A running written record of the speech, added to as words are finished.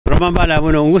Román Bala,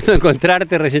 bueno, un gusto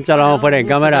encontrarte, recién charlábamos fuera de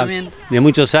cámara, de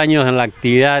muchos años en la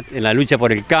actividad, en la lucha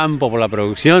por el campo, por la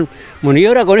producción. Bueno, y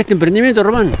ahora con este emprendimiento,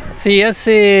 Román. Sí,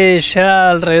 hace ya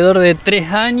alrededor de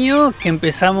 3 años que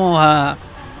empezamos a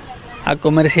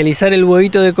comercializar el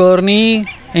huevito de codorniz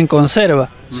en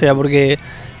conserva. O sea, porque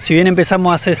si bien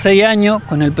empezamos hace 6 años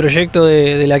con el proyecto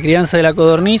de la crianza de la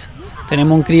codorniz,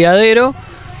 tenemos un criadero,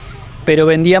 pero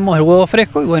vendíamos el huevo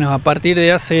fresco y bueno, a partir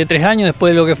de hace 3 años,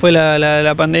 después de lo que fue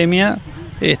la pandemia,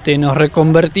 nos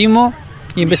reconvertimos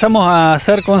y empezamos a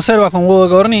hacer conservas con huevo de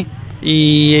codorniz.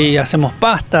 Y hacemos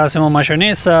pasta, hacemos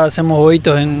mayonesa, hacemos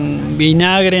huevitos en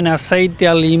vinagre, en aceite,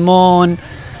 al limón,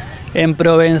 en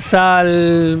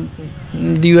provenzal,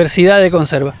 diversidad de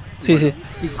conservas. Sí, Bueno,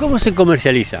 sí. ¿Y cómo se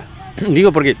comercializa?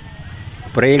 Digo porque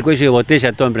por ahí el cuello de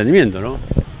botella todo emprendimiento, ¿no?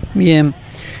 Bien.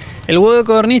 El huevo de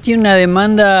codorniz tiene una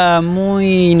demanda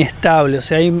muy inestable, o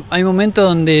sea, hay momentos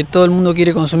donde todo el mundo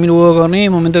quiere consumir huevo de codorniz y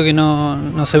momentos que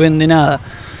no se vende nada.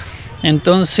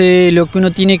 Entonces lo que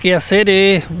uno tiene que hacer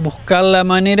es buscar la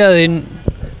manera de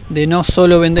no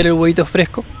solo vender el huevito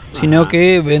fresco, sino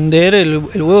que vender el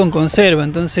huevo en conserva.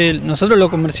 Entonces nosotros lo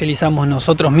comercializamos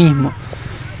nosotros mismos.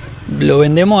 Lo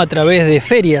vendemos a través de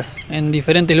ferias en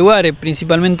diferentes lugares,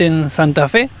 principalmente en Santa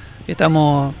Fe.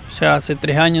 Estamos ya hace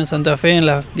 3 años en Santa Fe en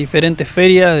las diferentes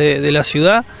ferias de la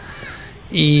ciudad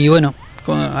y bueno,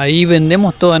 ahí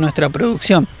vendemos toda nuestra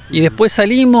producción. Y después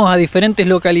salimos a diferentes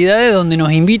localidades donde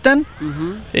nos invitan,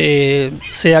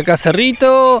 sea acá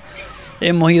Cerrito,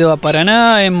 hemos ido a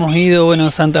Paraná, hemos ido bueno,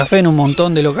 en Santa Fe, en un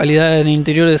montón de localidades en el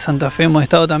interior de Santa Fe hemos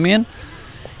estado también.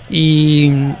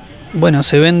 Y bueno,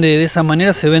 se vende de esa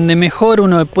manera, se vende mejor,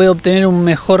 uno puede obtener un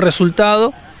mejor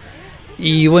resultado.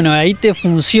 Y bueno, ahí te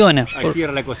funciona. Ahí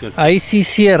cierra la ecuación. Ahí sí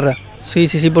cierra. Sí,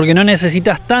 porque no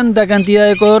necesitas tanta cantidad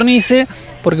de codornices,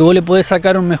 porque vos le podés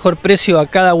sacar un mejor precio a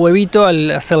cada huevito al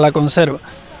hacer la conserva.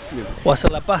 Bien. O hacer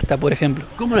la pasta, por ejemplo.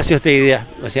 ¿Cómo nació esta idea?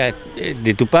 O sea,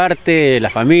 de tu parte, de la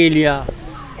familia.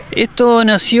 Esto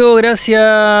nació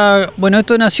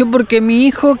esto nació porque mi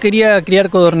hijo quería criar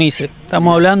codornices.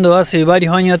 Estamos hablando hace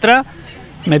varios años atrás.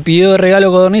 Me pidió de regalo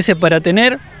codornices para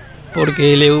tener,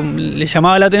 porque le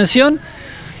llamaba la atención.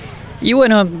 Y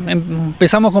bueno,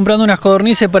 empezamos comprando unas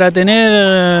codornices para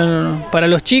tener para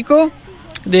los chicos.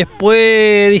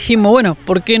 Después dijimos, bueno,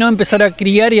 ¿por qué no empezar a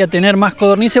criar y a tener más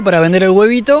codornices para vender el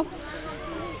huevito?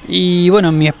 Y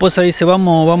bueno, mi esposa dice,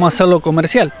 vamos a hacerlo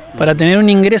comercial, para tener un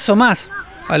ingreso más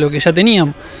a lo que ya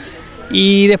teníamos.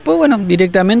 Y después, bueno,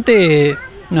 directamente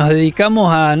nos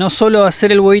dedicamos a no solo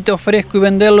hacer el huevito fresco y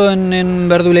venderlo en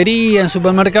verdulería, en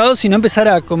supermercados, sino empezar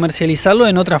a comercializarlo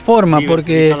en otra forma,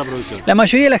 porque la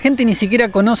mayoría de la gente ni siquiera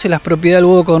conoce las propiedades del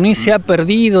huevo de codorniz, se ha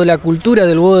perdido la cultura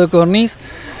del huevo de codorniz.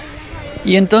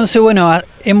 Y entonces, bueno,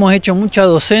 hemos hecho mucha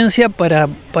docencia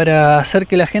para hacer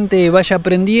que la gente vaya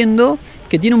aprendiendo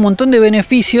que tiene un montón de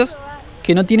beneficios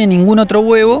que no tiene ningún otro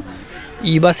huevo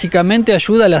y básicamente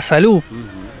ayuda a la salud.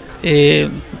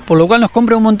 Por lo cual nos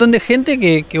compra un montón de gente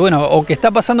que bueno, o que está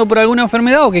pasando por alguna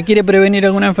enfermedad o que quiere prevenir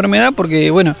alguna enfermedad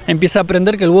porque bueno, empieza a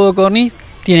aprender que el huevo de codorniz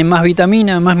tiene más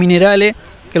vitaminas, más minerales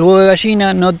que el huevo de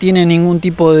gallina, no tiene ningún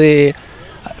tipo de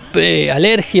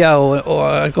alergia o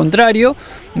al contrario,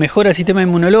 mejora el sistema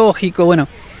inmunológico, bueno,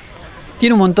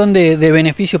 tiene un montón de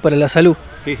beneficios para la salud.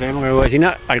 Sí, sabemos que el huevo de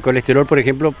gallina al colesterol, por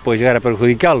ejemplo, puede llegar a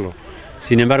perjudicarlo,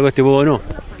 sin embargo este huevo no.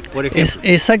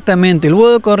 Exactamente, el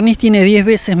huevo de codorniz tiene 10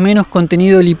 veces menos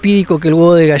contenido lipídico que el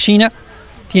huevo de gallina,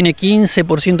 tiene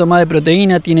 15% más de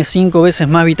proteína, tiene 5 veces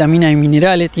más vitaminas y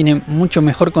minerales, tiene mucho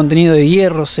mejor contenido de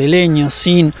hierro, selenio,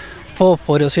 zinc,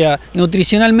 fósforo, o sea,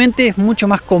 nutricionalmente es mucho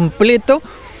más completo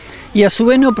y a su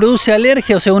vez no produce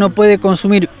alergia, o sea, uno puede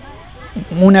consumir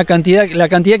la cantidad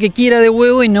que quiera de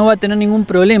huevo y no va a tener ningún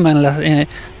problema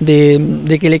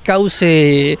de que le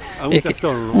cause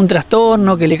un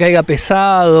trastorno, que le caiga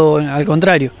pesado, al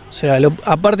contrario. O sea,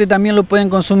 aparte también lo pueden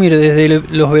consumir desde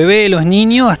los bebés, los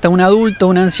niños, hasta un adulto,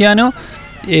 un anciano,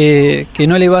 que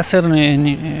no le va a hacer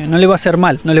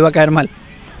mal, no le va a caer mal.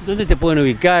 ¿Dónde te pueden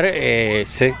ubicar?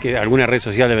 Sé que alguna red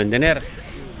social deben tener.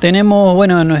 Tenemos,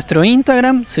 bueno, nuestro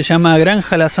Instagram, se llama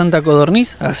Granja La Santa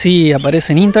Codorniz, así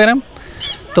aparece en Instagram.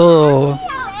 Todo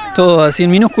así en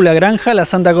minúscula, Granja La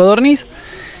Santa Codorniz.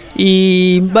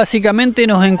 Y básicamente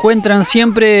nos encuentran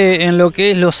siempre en lo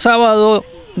que es los sábados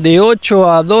de 8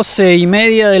 a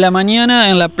 12:30 de la mañana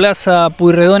en la Plaza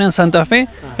Pueyrredón en Santa Fe,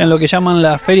 en lo que llaman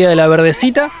la Feria de la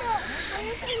Verdecita.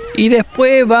 Y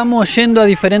después vamos yendo a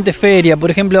diferentes ferias. Por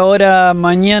ejemplo, ahora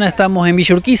mañana estamos en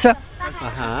Villa Urquiza.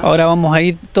 Ahora vamos a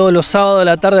ir todos los sábados a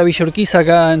la tarde a Villa Urquiza,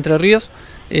 acá Entre Ríos.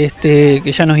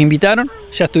 Que ya nos invitaron,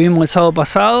 ya estuvimos el sábado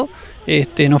pasado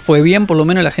nos fue bien, por lo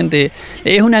menos la gente,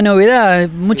 es una novedad,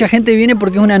 mucha gente viene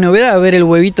porque es una novedad ver el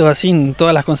huevito así en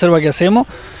todas las conservas que hacemos.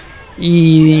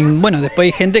 Y bueno, después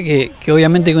hay gente que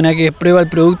obviamente que una vez que prueba el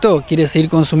producto quiere seguir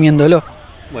consumiéndolo.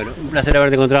 Bueno, un placer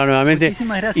haberte encontrado nuevamente.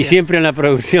 Muchísimas gracias. Y siempre en la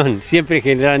producción, siempre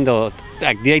generando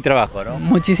actividad y trabajo, ¿no?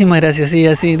 Muchísimas gracias, sí,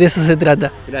 así, de eso se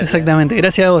trata. Gracias. Exactamente,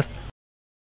 gracias a vos.